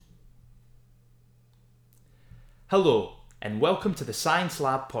Hello, and welcome to the Science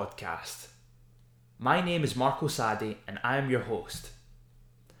Lab podcast. My name is Marco Sadi, and I am your host.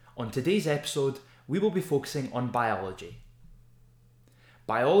 On today's episode, we will be focusing on biology.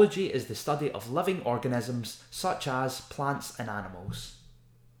 Biology is the study of living organisms such as plants and animals.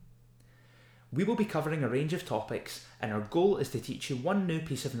 We will be covering a range of topics, and our goal is to teach you one new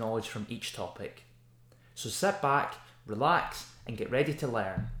piece of knowledge from each topic. So sit back, relax, and get ready to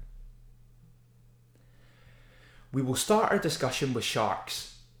learn. We will start our discussion with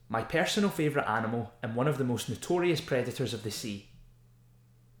sharks, my personal favourite animal and one of the most notorious predators of the sea.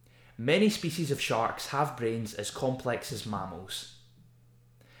 Many species of sharks have brains as complex as mammals.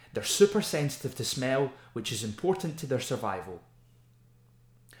 They're super sensitive to smell, which is important to their survival.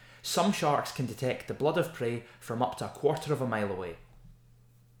 Some sharks can detect the blood of prey from up to a quarter of a mile away.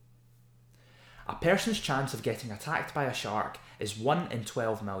 A person's chance of getting attacked by a shark is 1 in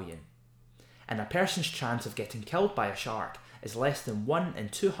 12 million. And a person's chance of getting killed by a shark is less than 1 in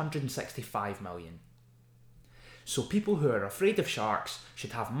 265 million. So people who are afraid of sharks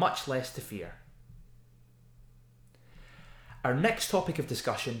should have much less to fear. Our next topic of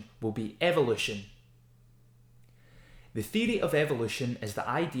discussion will be evolution. The theory of evolution is the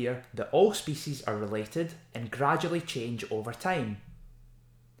idea that all species are related and gradually change over time.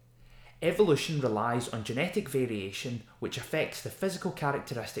 Evolution relies on genetic variation which affects the physical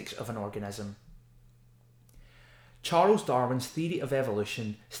characteristics of an organism. Charles Darwin's theory of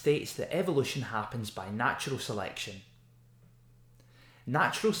evolution states that evolution happens by natural selection.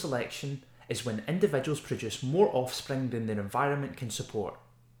 Natural selection is when individuals produce more offspring than their environment can support.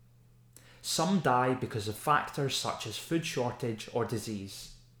 Some die because of factors such as food shortage or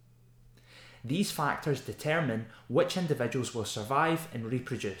disease. These factors determine which individuals will survive and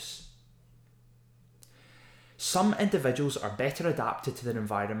reproduce. Some individuals are better adapted to their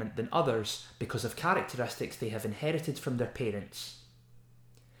environment than others because of characteristics they have inherited from their parents.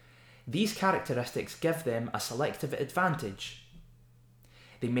 These characteristics give them a selective advantage.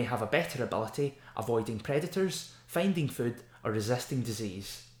 They may have a better ability avoiding predators, finding food, or resisting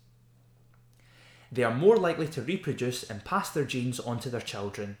disease. They are more likely to reproduce and pass their genes on to their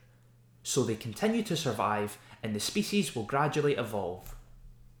children, so they continue to survive and the species will gradually evolve.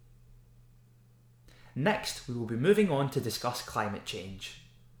 Next, we will be moving on to discuss climate change.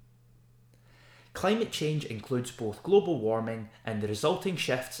 Climate change includes both global warming and the resulting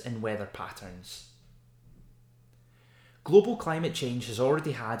shifts in weather patterns. Global climate change has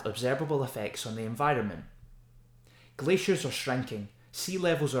already had observable effects on the environment. Glaciers are shrinking, sea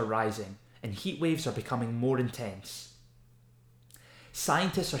levels are rising, and heat waves are becoming more intense.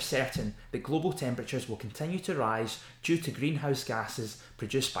 Scientists are certain that global temperatures will continue to rise due to greenhouse gases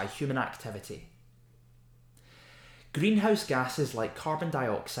produced by human activity. Greenhouse gases like carbon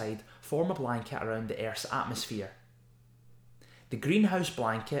dioxide form a blanket around the Earth's atmosphere. The greenhouse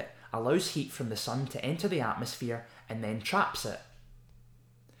blanket allows heat from the sun to enter the atmosphere and then traps it.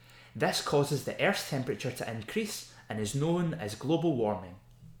 This causes the Earth's temperature to increase and is known as global warming.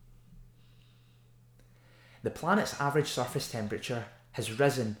 The planet's average surface temperature has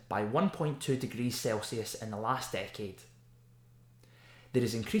risen by 1.2 degrees Celsius in the last decade. There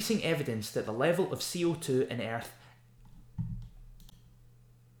is increasing evidence that the level of CO2 in Earth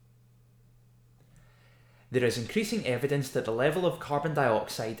There is increasing evidence that the level of carbon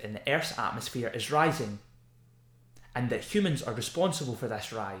dioxide in the Earth's atmosphere is rising, and that humans are responsible for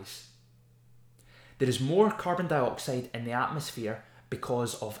this rise. There is more carbon dioxide in the atmosphere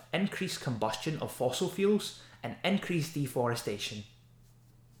because of increased combustion of fossil fuels and increased deforestation.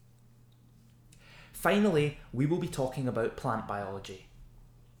 Finally, we will be talking about plant biology.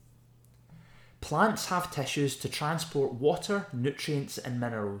 Plants have tissues to transport water, nutrients, and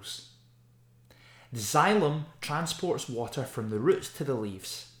minerals. The xylem transports water from the roots to the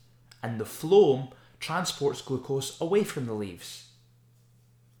leaves, and the phloem transports glucose away from the leaves.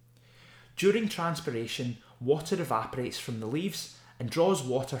 During transpiration, water evaporates from the leaves and draws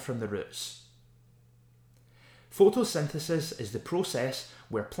water from the roots. Photosynthesis is the process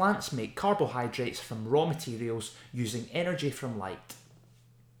where plants make carbohydrates from raw materials using energy from light.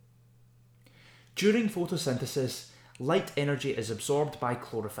 During photosynthesis, light energy is absorbed by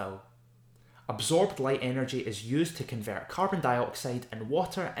chlorophyll. Absorbed light energy is used to convert carbon dioxide and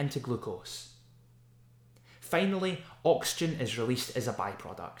water into glucose. Finally, oxygen is released as a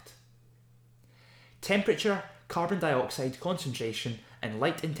byproduct. Temperature, carbon dioxide concentration, and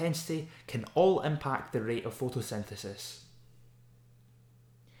light intensity can all impact the rate of photosynthesis.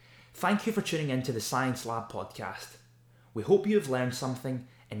 Thank you for tuning in to the Science Lab podcast. We hope you have learned something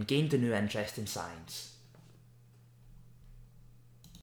and gained a new interest in science.